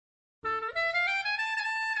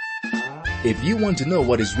If you want to know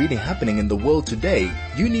what is really happening in the world today,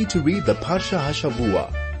 you need to read the Parsha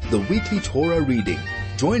HaShavua, the weekly Torah reading.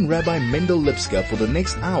 Join Rabbi Mendel Lipskar for the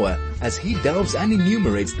next hour as he delves and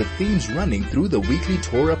enumerates the themes running through the weekly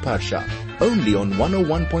Torah Parsha, only on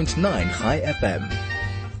 101.9 High FM.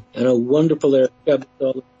 And a wonderful Erev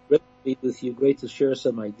Shabbat. Great to be with you. Great to share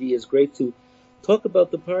some ideas. Great to talk about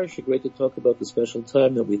the Parsha. Great to talk about the special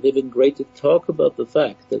time that we live in. Great to talk about the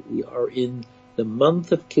fact that we are in the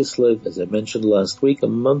month of Kislev, as I mentioned last week, a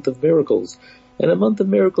month of miracles. And a month of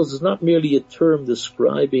miracles is not merely a term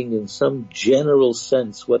describing in some general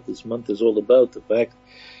sense what this month is all about, the fact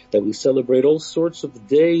that we celebrate all sorts of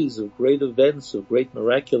days of great events, of great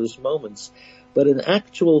miraculous moments. But in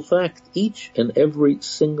actual fact, each and every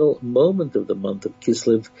single moment of the month of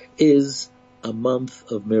Kislev is a month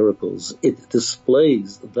of miracles. It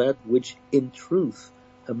displays that which in truth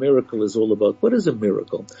a miracle is all about. What is a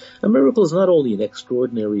miracle? A miracle is not only an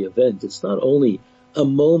extraordinary event. It's not only a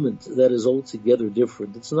moment that is altogether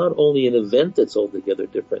different. It's not only an event that's altogether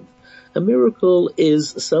different. A miracle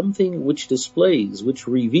is something which displays, which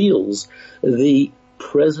reveals the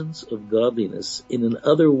presence of godliness in an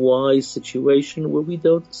otherwise situation where we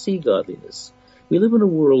don't see godliness. We live in a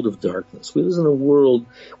world of darkness. We live in a world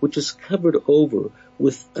which is covered over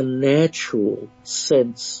with a natural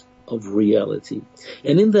sense of reality.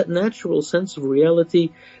 And in that natural sense of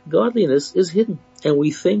reality, godliness is hidden. And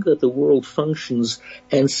we think that the world functions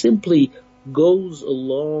and simply goes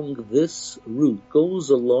along this route, goes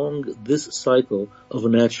along this cycle of a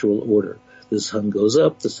natural order. The sun goes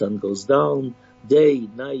up, the sun goes down, day,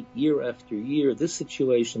 night, year after year, this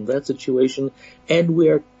situation, that situation, and we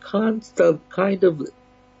are kind of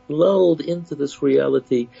lulled into this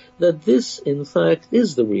reality that this, in fact,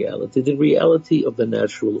 is the reality of the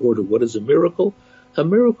natural order. What is a miracle? A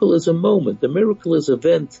miracle is a moment. A miracle is an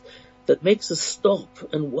event that makes us stop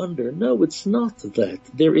and wonder, no, it's not that.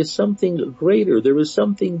 There is something greater. There is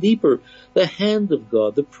something deeper. The hand of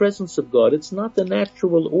God, the presence of God. It's not the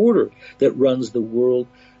natural order that runs the world.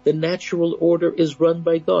 The natural order is run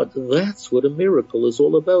by God. That's what a miracle is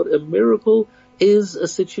all about. A miracle is a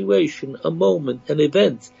situation, a moment, an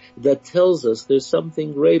event that tells us there's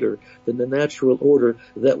something greater than the natural order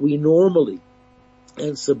that we normally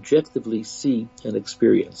and subjectively see and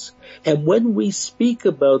experience. And when we speak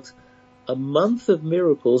about a month of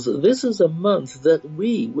miracles, this is a month that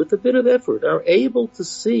we, with a bit of effort, are able to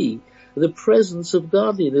see the presence of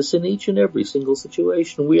godliness in each and every single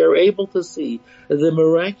situation. We are able to see the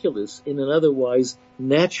miraculous in an otherwise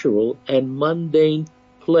natural and mundane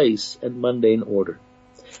place and mundane order.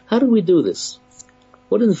 How do we do this?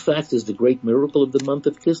 What in fact is the great miracle of the month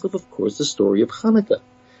of Kislev? Of course, the story of Hanukkah.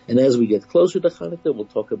 And as we get closer to Hanukkah, we'll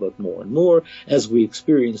talk about more and more as we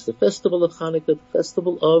experience the festival of Hanukkah, the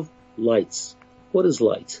festival of lights. What is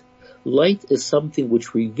light? Light is something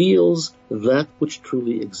which reveals that which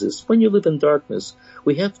truly exists. When you live in darkness,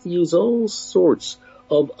 we have to use all sorts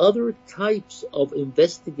of other types of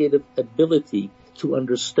investigative ability to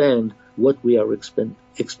understand what we are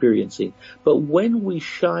experiencing. But when we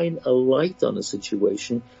shine a light on a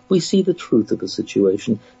situation, we see the truth of the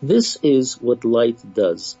situation. This is what light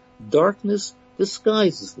does. Darkness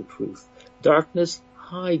disguises the truth. Darkness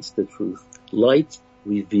hides the truth. Light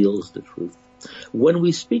reveals the truth. When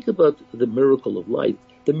we speak about the miracle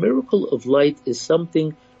of light is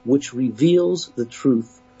something which reveals the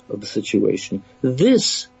truth of the situation.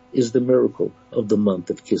 This is the miracle of the month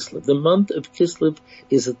of Kislev. The month of Kislev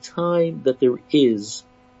is a time that there is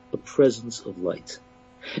a presence of light.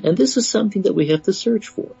 And this is something that we have to search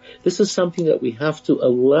for. This is something that we have to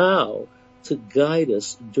allow to guide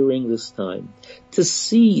us during this time, to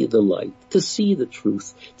see the light, to see the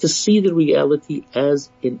truth, to see the reality as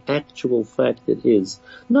in actual fact it is,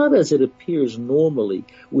 not as it appears normally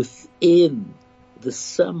within the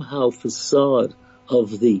somehow facade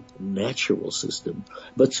of the natural system,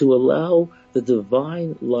 but to allow the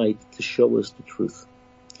divine light to show us the truth.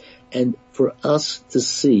 And for us to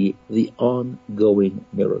see the ongoing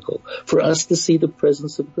miracle, for us to see the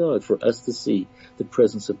presence of God, for us to see the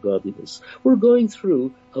presence of godliness. We're going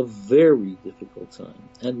through a very difficult time,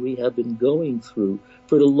 and we have been going through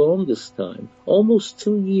for the longest time, almost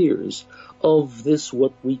 2 years, of this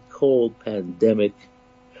what we call pandemic.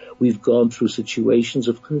 We've gone through situations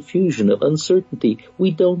of confusion, of uncertainty.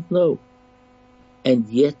 We don't know. And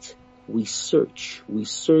yet we search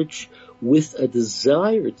with a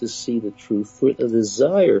desire to see the truth, with a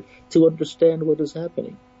desire to understand what is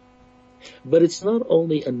happening. But it's not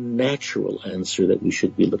only a natural answer that we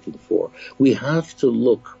should be looking for. We have to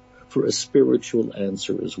look for a spiritual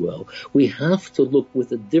answer as well. We have to look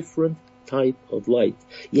with a different type of light.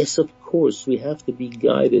 Yes, of course, we have to be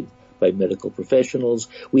guided by medical professionals.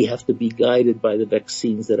 We have to be guided by the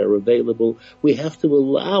vaccines that are available. We have to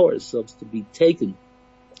allow ourselves to be taken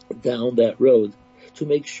down that road to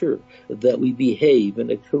make sure that we behave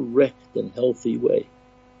in a correct and healthy way.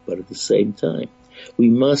 But at the same time, we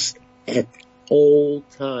must at all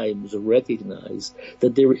times recognize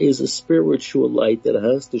that there is a spiritual light that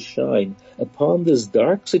has to shine upon this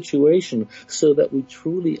dark situation so that we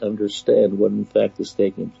truly understand what in fact is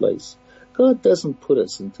taking place. God doesn't put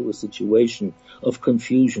us into a situation of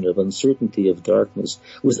confusion, of uncertainty, of darkness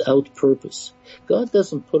without purpose. God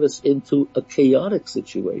doesn't put us into a chaotic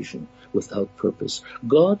situation without purpose.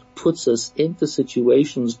 God puts us into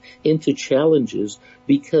situations, into challenges,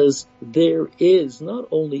 because there is not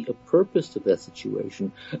only a purpose to that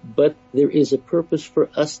situation, but there is a purpose for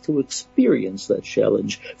us to experience that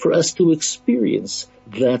challenge, for us to experience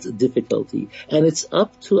that difficulty. And it's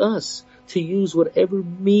up to us to use whatever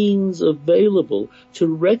means available to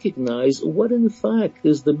recognize what in fact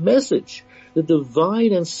is the message, the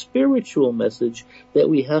divine and spiritual message that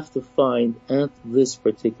we have to find at this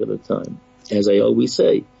particular time. As I always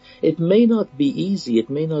say, it may not be easy, it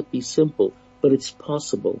may not be simple, but it's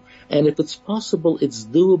possible. And if it's possible, it's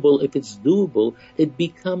doable. If it's doable, it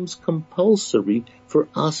becomes compulsory for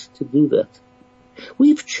us to do that.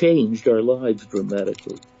 We've changed our lives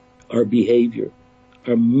dramatically, our behavior,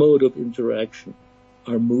 our mode of interaction,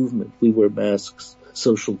 our movement. We wear masks,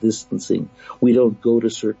 social distancing. We don't go to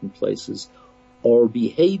certain places. Our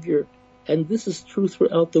behavior, and this is true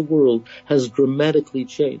throughout the world, has dramatically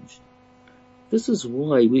changed. This is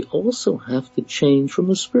why we also have to change from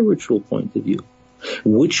a spiritual point of view,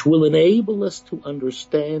 which will enable us to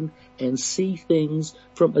understand and see things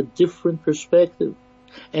from a different perspective,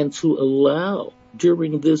 and to allow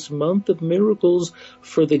during this month of miracles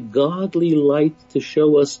for the godly light to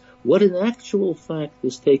show us what in actual fact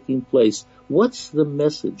is taking place. What's the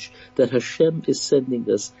message that Hashem is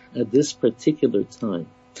sending us at this particular time?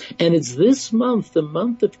 And it's this month, the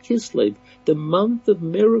month of Kislev, the month of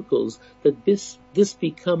miracles, that this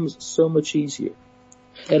becomes so much easier.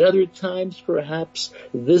 At other times, perhaps,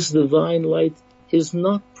 this divine light is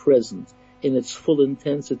not present in its full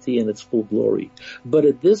intensity and its full glory. But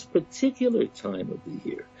at this particular time of the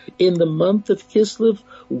year, in the month of Kislev,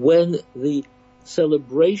 when the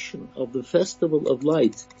celebration of the Festival of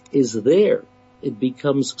Light is there, it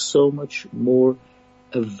becomes so much more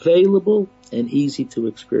available and easy to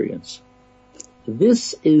experience.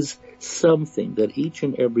 This is something that each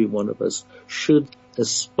and every one of us should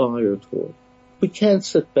aspire toward. We can't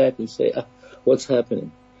sit back and say, what's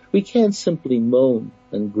happening? We can't simply moan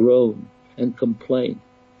and groan and complain.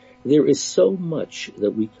 There is so much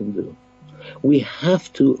that we can do. We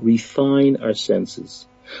have to refine our senses.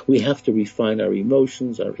 We have to refine our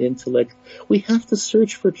emotions, our intellect. We have to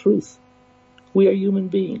search for truth. We are human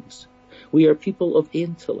beings. We are people of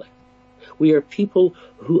intellect. We are people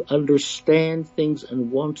who understand things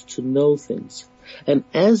and want to know things. And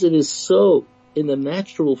as it is so in the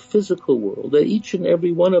natural physical world, that each and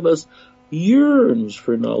every one of us yearns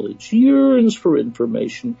for knowledge, yearns for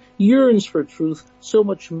information, yearns for truth, so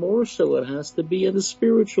much more so it has to be in the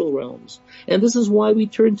spiritual realms. And this is why we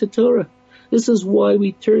turn to Torah. This is why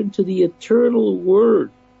we turn to the eternal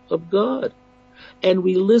Word of God. And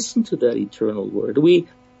we listen to that eternal Word. We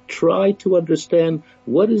try to understand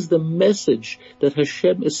what is the message that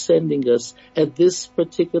Hashem is sending us at this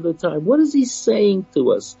particular time. What is He saying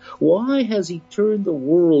to us? Why has He turned the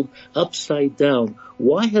world upside down?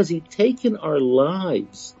 Why has He taken our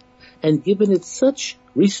lives and given it such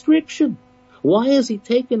restriction? Why has He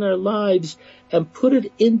taken our lives and put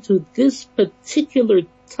it into this particular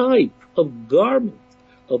type of garment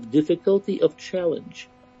of difficulty, of challenge?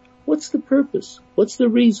 What's the purpose? What's the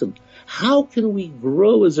reason? How can we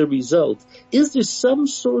grow as a result? Is there some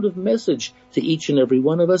sort of message to each and every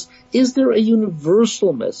one of us? Is there a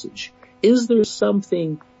universal message? Is there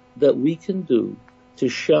something that we can do to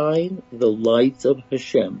shine the light of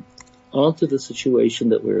Hashem onto the situation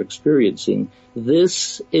that we're experiencing?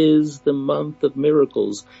 This is the month of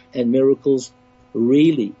miracles, and miracles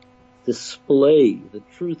really display the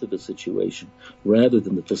truth of the situation rather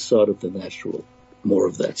than the facade of the natural. More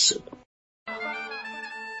of that soon.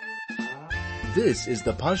 This is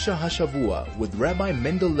the Parsha Hashavua with Rabbi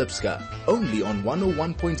Mendel Lipskar, only on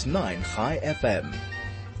 101.9 Chai FM.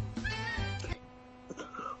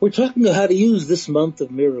 We're talking about how to use this month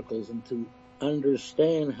of miracles and to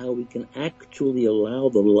understand how we can actually allow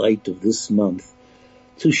the light of this month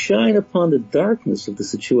to shine upon the darkness of the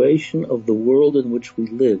situation of the world in which we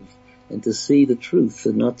live, and to see the truth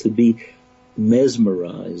and not to be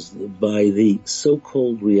mesmerized by the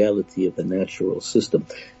so-called reality of the natural system.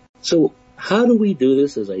 So How do we do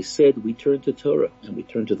this? As I said, we turn to Torah, and we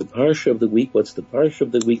turn to the Parsha of the week. What's the Parsha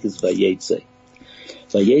of the week? Is Vayeitzi.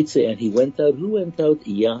 Vayeitzi, and he went out. Who went out?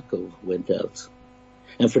 Yaakov went out.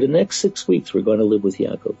 And for the next 6 weeks, we're going to live with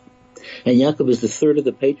Yaakov. And Yaakov is the third of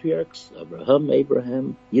the patriarchs,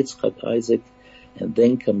 Abraham, Yitzchak, Isaac, and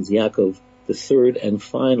then comes Yaakov, the third and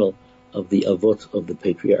final of the avot of the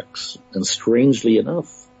patriarchs. And strangely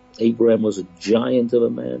enough, Abraham was a giant of a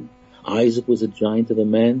man. Isaac was a giant of a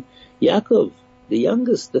man. Yaakov, the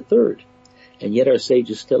youngest, the third. And yet our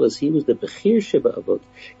sages tell us he was the Bechir Sheba Avot.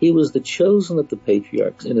 He was the chosen of the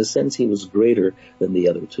patriarchs. In a sense, he was greater than the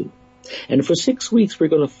other two. And for 6 weeks, we're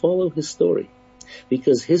going to follow his story,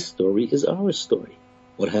 because his story is our story.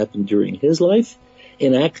 What happened during his life,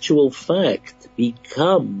 in actual fact,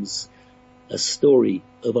 becomes a story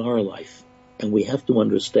of our life. And we have to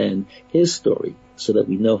understand his story so that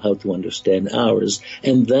we know how to understand ours.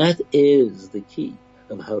 And that is the key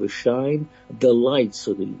of how to shine the light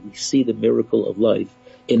so that we see the miracle of life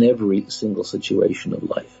in every single situation of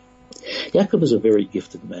life. Yaakov is a very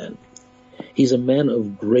gifted man. He's a man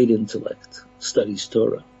of great intellect, studies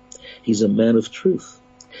Torah. He's a man of truth.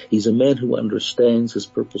 He's a man who understands his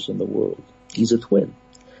purpose in the world. He's a twin.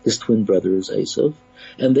 His twin brother is Esav,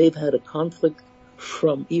 and they've had a conflict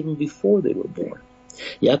from even before they were born.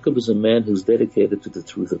 Yaakov is a man who's dedicated to the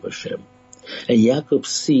truth of Hashem. And Yaakov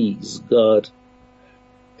sees God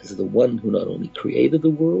as the one who not only created the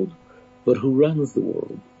world, but who runs the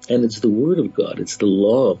world. And it's the word of God, it's the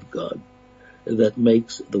law of God that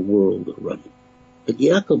makes the world run. But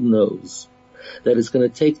Yaakov knows that it's going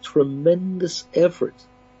to take tremendous effort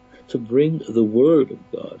to bring the word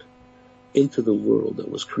of God into the world that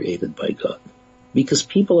was created by God. Because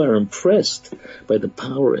people are impressed by the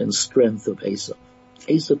power and strength of Esav.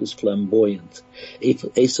 Esav is flamboyant.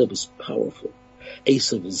 Esav is powerful.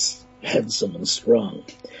 Esav is handsome and strong.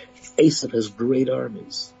 Esav has great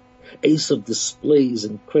armies. Esav displays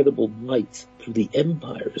incredible might through the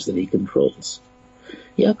empires that he controls.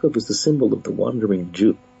 Yaakov is the symbol of the wandering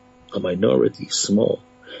Jew, a minority, small.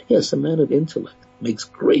 Yes, a man of intellect, makes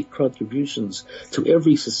great contributions to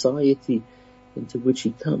every society into which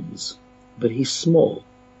he comes. But he's small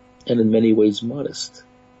and in many ways modest.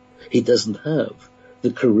 He doesn't have the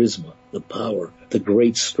charisma, the power, the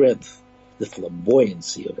great strength, the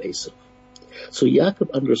flamboyancy of Esav. So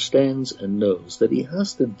Yaakov understands and knows that he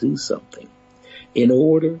has to do something in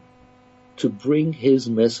order to bring his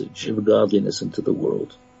message of godliness into the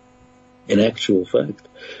world. In actual fact,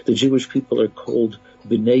 the Jewish people are called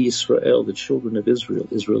Bnei Yisrael, the children of Israel.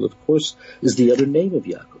 Israel, of course, is the other name of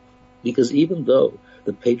Yaakov, because even though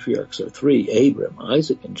the patriarchs are three, Abraham,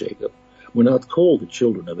 Isaac, and Jacob, we're not called the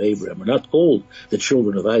children of Abraham. We're not called the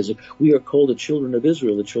children of Isaac. We are called the children of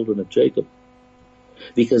Israel, the children of Jacob.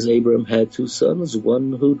 Because Abraham had two sons,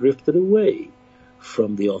 one who drifted away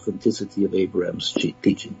from the authenticity of Abraham's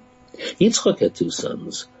teaching. Yitzchak had two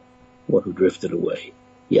sons, one who drifted away.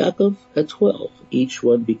 Yaakov had 12. Each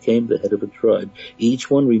one became the head of a tribe. Each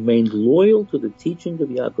one remained loyal to the teaching of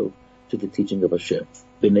Yaakov, to the teaching of Hashem.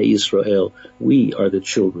 Bnei Yisrael, we are the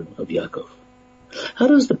children of Yaakov. How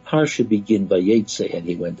does the Parsha begin? Vayeitzi, and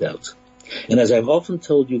he went out. And as I've often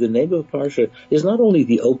told you, the name of a Parsha is not only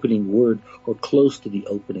the opening word or close to the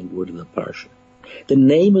opening word of the Parsha. The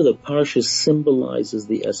name of the Parsha symbolizes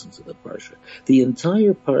the essence of the Parsha. The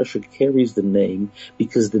entire Parsha carries the name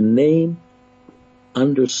because the name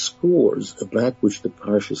underscores that which the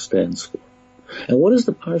Parsha stands for. And what does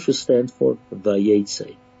the Parsha stand for?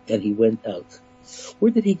 Vayeitzi, and he went out.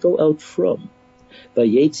 Where did he go out from?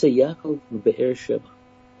 Vayeitzi Yaakov Be'er Sheba.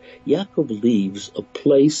 Yaakov leaves a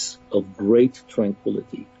place of great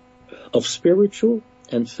tranquility, of spiritual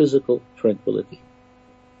and physical tranquility.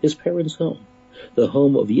 His parents' home, the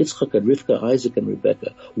home of Yitzchak and Rivka, Isaac and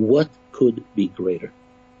Rebekah. What could be greater?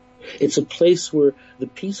 It's a place where the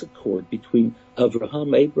peace accord between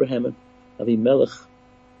Abraham, and Avimelech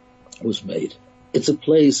was made. It's a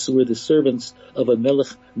place where the servants of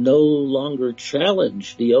Avimelech no longer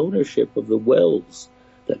challenge the ownership of the wells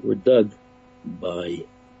that were dug by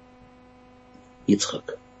Yitzchak.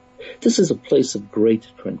 This is a place of great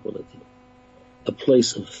tranquility, a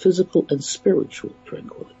place of physical and spiritual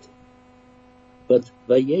tranquility. But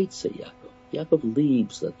Vayeitzi Yaakov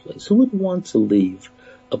leaves that place. Who would want to leave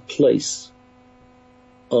a place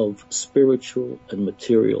of spiritual and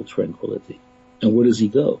material tranquility? And where does he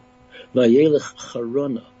go? Vayelech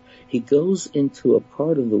Charana. He goes into a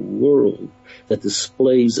part of the world that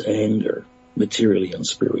displays anger, materially and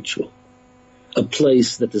spiritual. A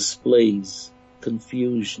place that displays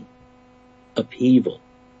confusion, upheaval.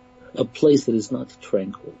 A place that is not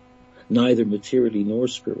tranquil, neither materially nor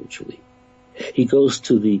spiritually. He goes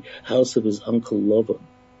to the house of his uncle Lavan,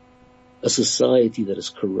 a society that is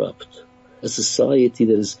corrupt, a society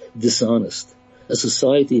that is dishonest, a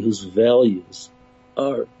society whose values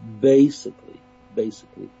are basically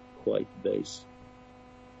quite base.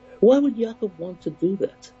 Why would Yaakov want to do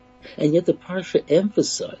that? And yet the Parsha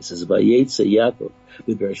emphasizes Vayeitzi Yaakov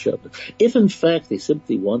with Beersheba. If in fact they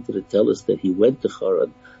simply wanted to tell us that he went to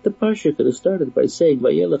Haran, the Parsha could have started by saying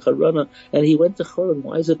Vayelech Harana, and he went to Haran.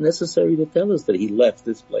 Why is it necessary to tell us that he left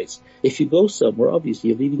this place? If you go somewhere, obviously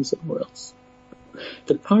you're leaving somewhere else.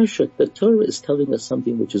 The Parsha, the Torah is telling us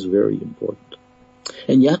something which is very important.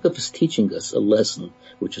 And Yaakov is teaching us a lesson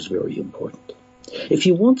which is very important. If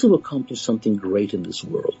you want to accomplish something great in this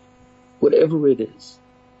world, whatever it is,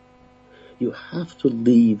 you have to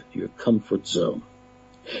leave your comfort zone.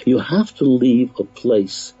 You have to leave a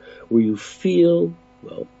place where you feel,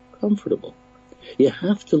 comfortable. You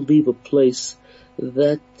have to leave a place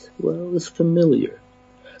that, is familiar.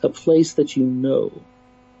 A place that you know.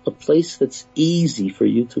 A place that's easy for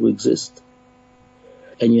you to exist.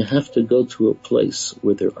 And you have to go to a place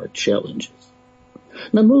where there are challenges.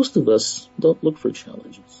 Now, most of us don't look for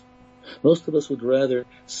challenges. Most of us would rather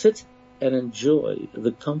sit and enjoy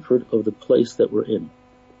the comfort of the place that we're in.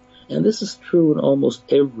 And this is true in almost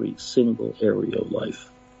every single area of life.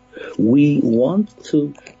 We want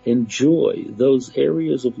to enjoy those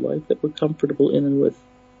areas of life that we're comfortable in and with.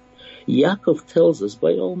 Yaakov tells us,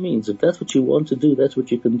 by all means, if that's what you want to do, that's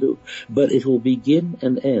what you can do. But it will begin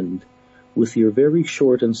and end with your very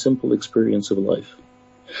short and simple experience of life.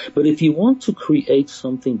 But if you want to create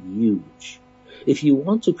something huge, if you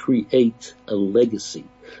want to create a legacy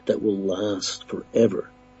that will last forever,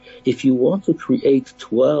 if you want to create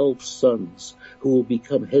 12 sons who will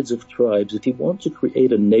become heads of tribes, if you want to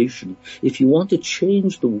create a nation, if you want to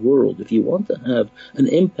change the world, if you want to have an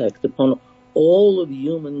impact upon all of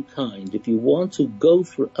humankind, if you want to go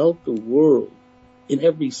throughout the world in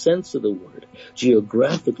every sense of the word,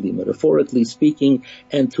 geographically, metaphorically speaking,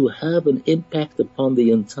 and to have an impact upon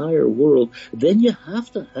the entire world, then you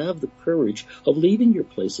have to have the courage of leaving your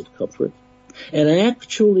place of comfort and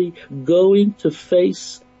actually going to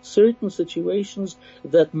face certain situations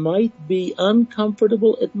that might be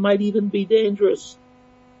uncomfortable, it might even be dangerous.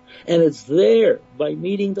 And it's there, by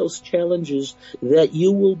meeting those challenges, that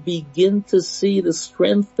you will begin to see the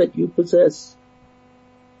strength that you possess.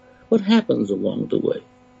 What happens along the way?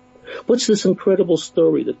 What's this incredible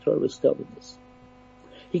story that Torah is telling us?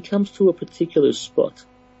 He comes to a particular spot,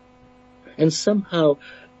 and somehow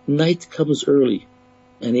night comes early,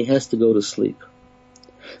 and he has to go to sleep.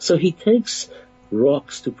 So he takes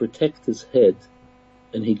rocks to protect his head,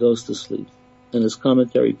 and he goes to sleep. And his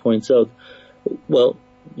commentary points out,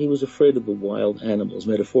 he was afraid of the wild animals,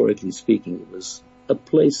 metaphorically speaking. It was a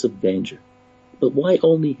place of danger. But why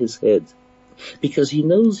only his head? Because he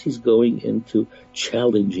knows he's going into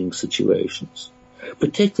challenging situations.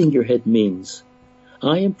 Protecting your head means,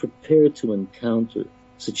 I am prepared to encounter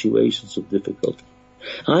situations of difficulty.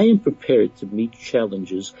 I am prepared to meet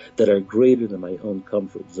challenges that are greater than my own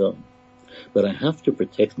comfort zone. But I have to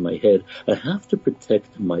protect my head. I have to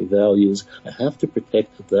protect my values. I have to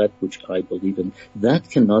protect that which I believe in. That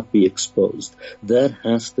cannot be exposed. That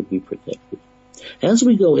has to be protected. As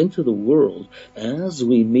we go into the world, as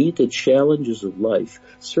we meet the challenges of life,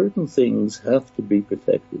 certain things have to be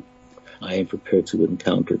protected. I am prepared to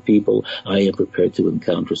encounter people. I am prepared to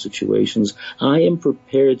encounter situations. I am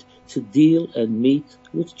prepared to deal and meet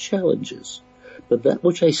with challenges. But that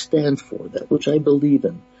which I stand for, that which I believe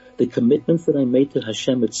in, the commitments that I made to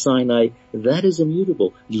Hashem at Sinai, that is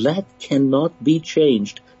immutable. That cannot be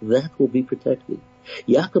changed. That will be protected.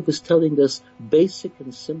 Yaakov is telling us basic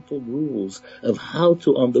and simple rules of how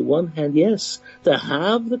to, on the one hand, yes, to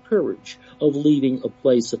have the courage of leaving a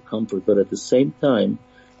place of comfort, but at the same time,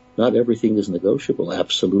 not everything is negotiable.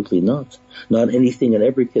 Absolutely not. Not anything and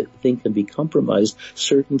everything can be compromised.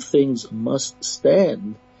 Certain things must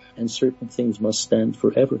stand, and certain things must stand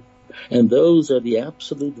forever. And those are the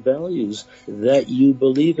absolute values that you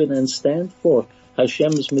believe in and stand for.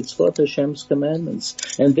 Hashem's mitzvot, Hashem's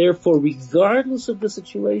commandments. And therefore, regardless of the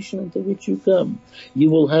situation into which you come, you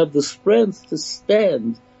will have the strength to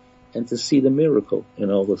stand and to see the miracle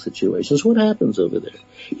in all the situations. What happens over there?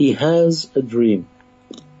 He has a dream.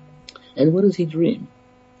 And what does he dream?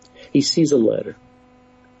 He sees a ladder.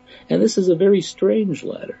 And this is a very strange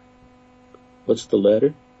ladder. What's the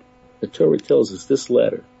ladder? The Torah tells us this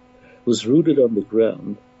ladder was rooted on the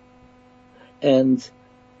ground, and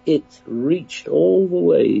it reached all the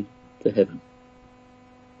way to heaven.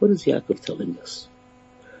 What is Yaakov telling us?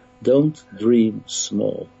 Don't dream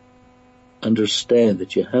small. Understand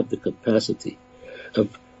that you have the capacity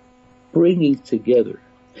of bringing together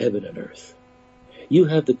heaven and earth. You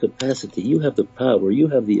have the capacity, you have the power, you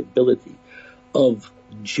have the ability of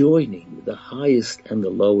joining the highest and the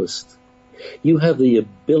lowest. You have the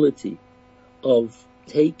ability of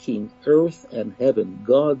taking earth and heaven,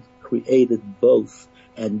 God created both,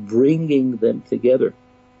 and bringing them together.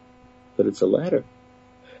 But it's a ladder,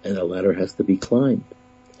 and a ladder has to be climbed.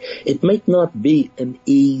 It might not be an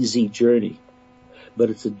easy journey, but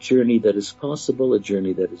it's a journey that is possible, a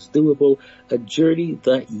journey that is doable, a journey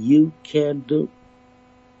that you can do.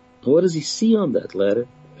 What does he see on that ladder?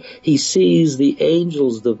 He sees the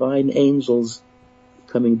angels, divine angels,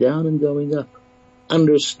 coming down and going up.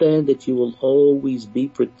 Understand that you will always be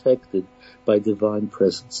protected by divine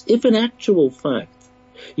presence. If in actual fact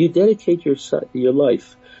you dedicate your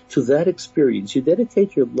life to that experience, you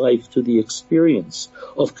dedicate your life to the experience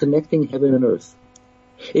of connecting heaven and earth,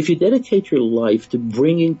 if you dedicate your life to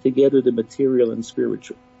bringing together the material and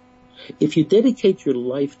spiritual, if you dedicate your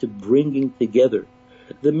life to bringing together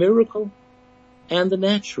the miracle and the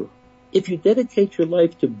natural, if you dedicate your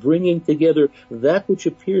life to bringing together that which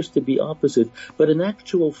appears to be opposite, but in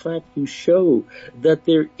actual fact you show that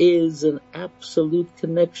there is an absolute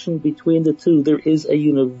connection between the two, there is a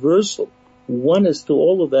universal oneness to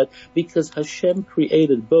all of that, because Hashem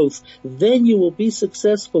created both, then you will be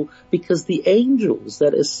successful, because the angels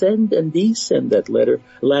that ascend and descend that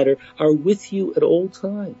ladder are with you at all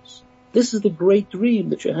times. This is the great dream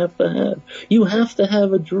that you have to have. You have to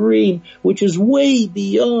have a dream which is way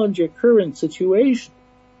beyond your current situation.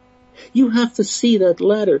 You have to see that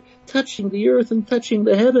ladder touching the earth and touching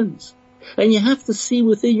the heavens. And you have to see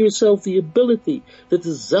within yourself the ability, the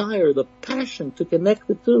desire, the passion to connect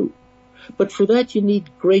the two. But for that you need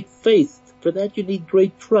great faith. For that you need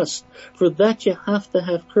great trust. For that you have to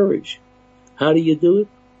have courage. How do you do it?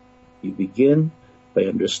 You begin by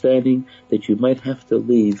understanding that you might have to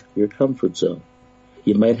leave your comfort zone.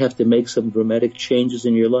 You might have to make some dramatic changes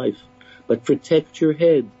in your life. But protect your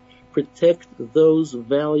head. Protect those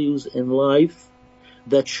values in life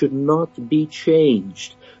that should not be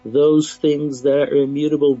changed. Those things that are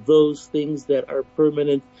immutable. Those things that are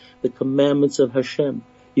permanent. The commandments of Hashem.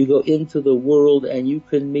 You go into the world and you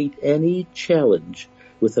can meet any challenge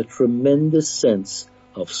with a tremendous sense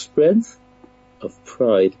of strength, of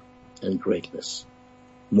pride, and greatness.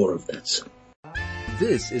 More of that soon.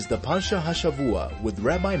 This is the Parsha Hashavua with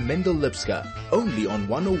Rabbi Mendel Lipskar, only on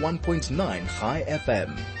 101.9 Chai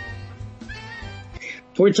FM.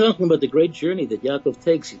 We're talking about the great journey that Yaakov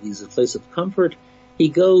takes. He's a place of comfort. He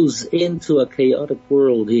goes into a chaotic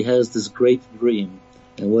world. He has this great dream.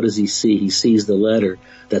 And what does he see? He sees the ladder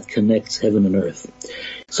that connects heaven and earth.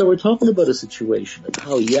 So we're talking about a situation of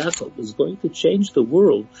how Yaakov is going to change the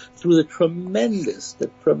world through the tremendous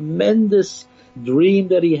dream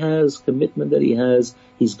that he has, commitment that he has.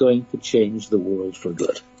 He's going to change the world for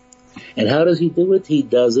good. And how does he do it? He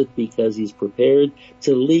does it because he's prepared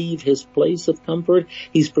to leave his place of comfort.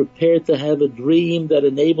 He's prepared to have a dream that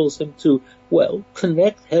enables him to,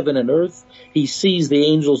 connect heaven and earth. He sees the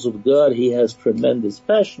angels of God. He has tremendous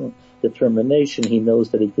passion, determination. He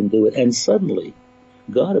knows that he can do it. And suddenly,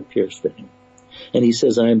 God appears to him. And he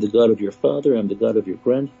says, I am the God of your father. I am the God of your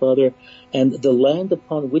grandfather. And the land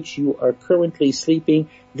upon which you are currently sleeping,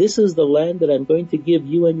 this is the land that I'm going to give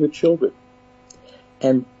you and your children.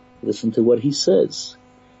 And listen to what he says.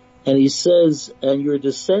 And he says, and your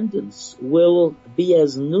descendants will be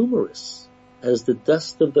as numerous as the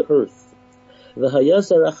dust of the earth.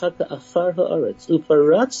 V'hayazarachaka afar ha'aretz,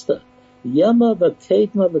 ufaratzta yama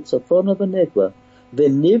v'kedma v'tzafona v'negva,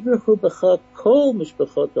 v'nivrechu b'cha kol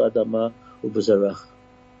mishpachot ha'adama u'b'zarach.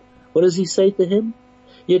 What does he say to him?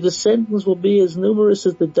 Your descendants will be as numerous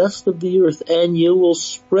as the dust of the earth, and you will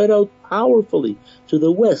spread out powerfully to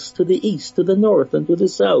the west, to the east, to the north, and to the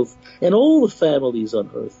south, and all the families on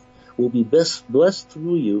earth will be blessed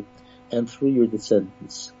through you and through your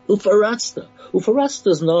descendants. Ufaratsta. Ufaratsta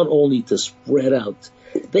is not only to spread out.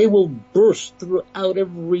 They will burst throughout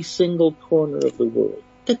every single corner of the world.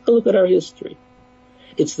 Take a look at our history.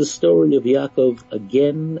 It's the story of Yaakov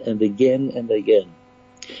again and again and again.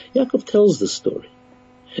 Yaakov tells the story.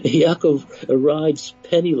 Yaakov arrives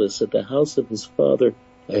penniless at the house of his father,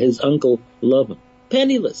 his uncle Lavan.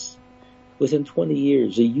 Penniless. Within 20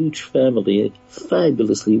 years, a huge family, a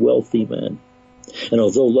fabulously wealthy man. And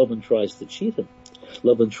although Lavan tries to cheat him,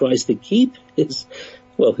 Lavan tries to keep his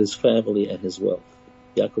family and his wealth.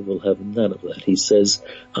 Yaakov will have none of that. He says,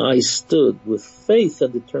 I stood with faith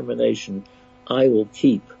and determination. I will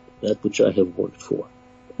keep that which I have worked for.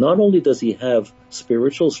 Not only does he have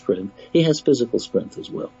spiritual strength, he has physical strength as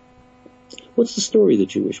well. What's the story of the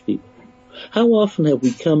Jewish people? How often have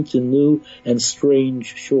we come to new and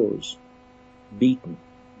strange shores? beaten,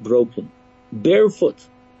 broken, barefoot,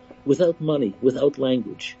 without money, without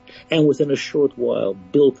language, and within a short while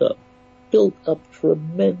built up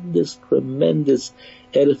tremendous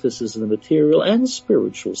edifices in the material and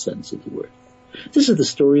spiritual sense of the word. This is the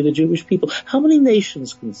story of the Jewish people. How many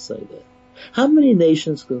nations can say that? How many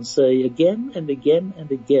nations can say again and again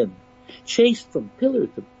and again, chased from pillar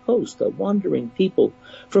to post, a wandering people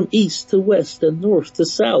from east to west and north to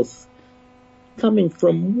south, coming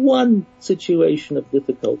from one situation of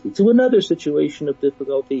difficulty to another situation of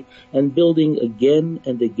difficulty and building again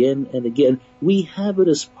and again and again. We have it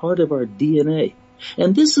as part of our DNA.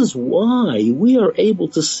 And this is why we are able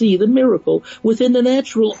to see the miracle within the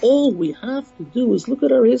natural. All we have to do is look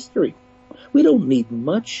at our history. We don't need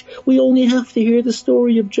much. We only have to hear the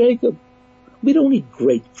story of Jacob. We don't need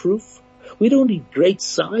great proof. We don't need great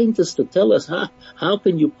scientists to tell us how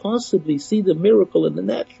can you possibly see the miracle in the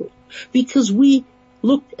natural? Because we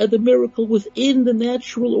look at the miracle within the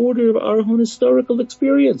natural order of our own historical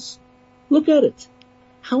experience. Look at it.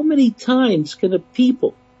 How many times can a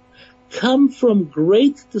people come from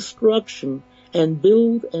great destruction and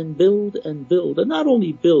build and build and build, and not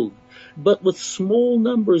only build, but with small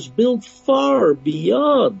numbers build far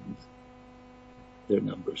beyond their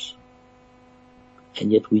numbers?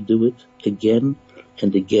 And yet we do it again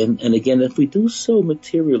and again and again. If we do so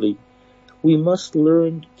materially, we must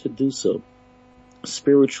learn to do so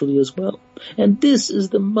spiritually as well. And this is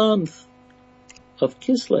the month of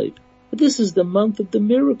Kislev. This is the month of the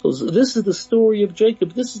miracles. This is the story of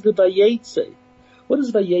Jacob. This is the Vayeitzi. What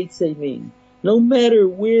does Vayeitzi mean? No matter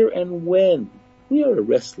where and when, we are a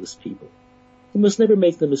restless people. We must never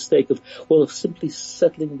make the mistake of simply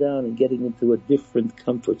settling down and getting into a different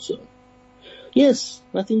comfort zone. Yes,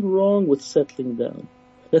 nothing wrong with settling down.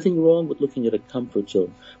 Nothing wrong with looking at a comfort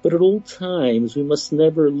zone. But at all times, we must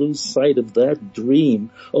never lose sight of that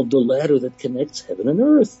dream of the ladder that connects heaven and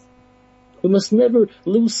earth. We must never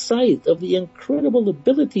lose sight of the incredible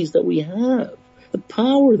abilities that we have, the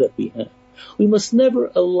power that we have. We must never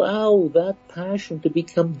allow that passion to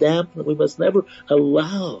become dampened. We must never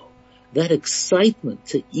allow that excitement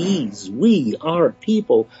to ease. We are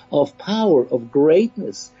people of power, of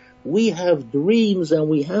greatness. We have dreams, and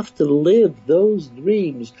we have to live those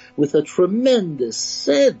dreams with a tremendous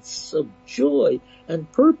sense of joy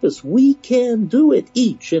and purpose. We can do it.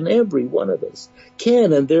 Each and every one of us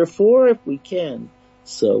can, and therefore, if we can,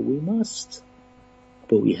 so we must.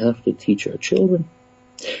 But we have to teach our children.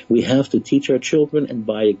 We have to teach our children, and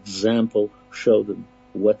by example, show them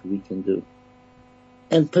what we can do.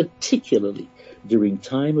 And particularly during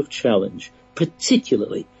time of challenge,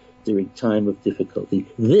 particularly during time of difficulty,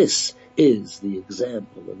 this is the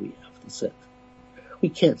example that we have to set. We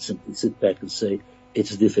can't simply sit back and say,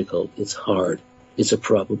 it's difficult, it's hard, it's a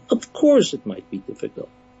problem. Of course it might be difficult.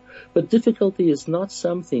 But difficulty is not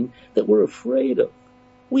something that we're afraid of.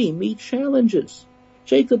 We meet challenges.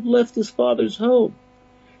 Jacob left his father's home.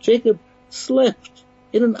 Jacob slept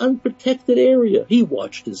in an unprotected area. He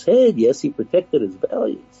watched his head. Yes, he protected his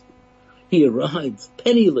values. He arrived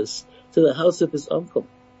penniless to the house of his uncle.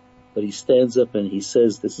 But he stands up and he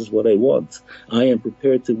says, this is what I want. I am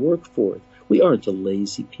prepared to work for it. We aren't a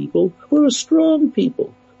lazy people. We're a strong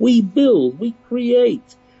people. We build, we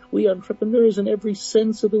create. We are entrepreneurs in every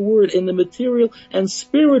sense of the word, in the material and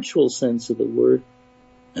spiritual sense of the word.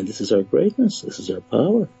 And this is our greatness. This is our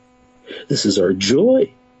power. This is our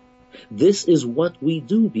joy. This is what we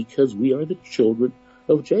do because we are the children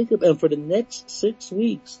of Jacob. And for the next 6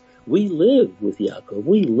 weeks, we live with Yaakov.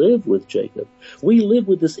 We live with Jacob. We live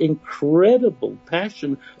with this incredible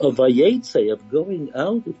passion of Vayeitzi, of going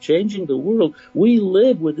out, of changing the world. We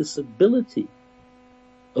live with this ability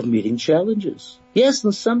of meeting challenges. Yes,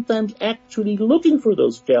 and sometimes actually looking for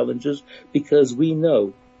those challenges because we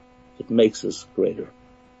know it makes us greater.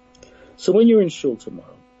 So when you're in shul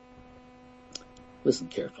tomorrow, listen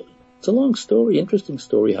carefully. It's a long story, interesting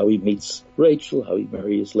story, how he meets Rachel, how he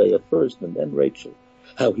marries Leah first and then Rachel,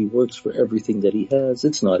 how he works for everything that he has.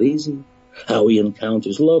 It's not easy. How he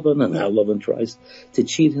encounters Laban and how Laban tries to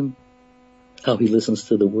cheat him, how he listens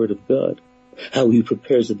to the word of God, how he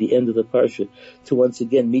prepares at the end of the parsha to once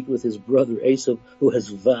again meet with his brother Esau, who has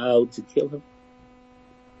vowed to kill him.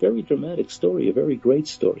 Very dramatic story, a very great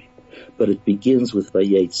story. But it begins with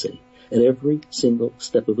Vayeitzi. At every single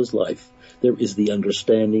step of his life, there is the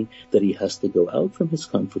understanding that he has to go out from his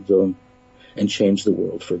comfort zone and change the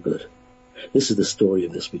world for good. This is the story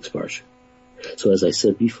of this week's parsha. So as I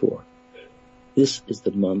said before, this is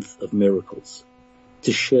the month of miracles,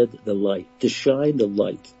 to shed the light, to shine the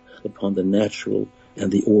light upon the natural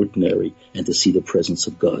and the ordinary, and to see the presence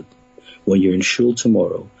of God. When you're in shul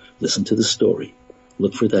tomorrow, listen to the story.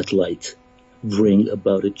 Look for that light. bring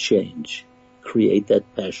about a change, create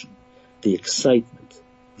that passion, the excitement,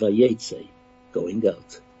 Vayeitzi, going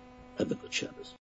out. Have a good Shabbos.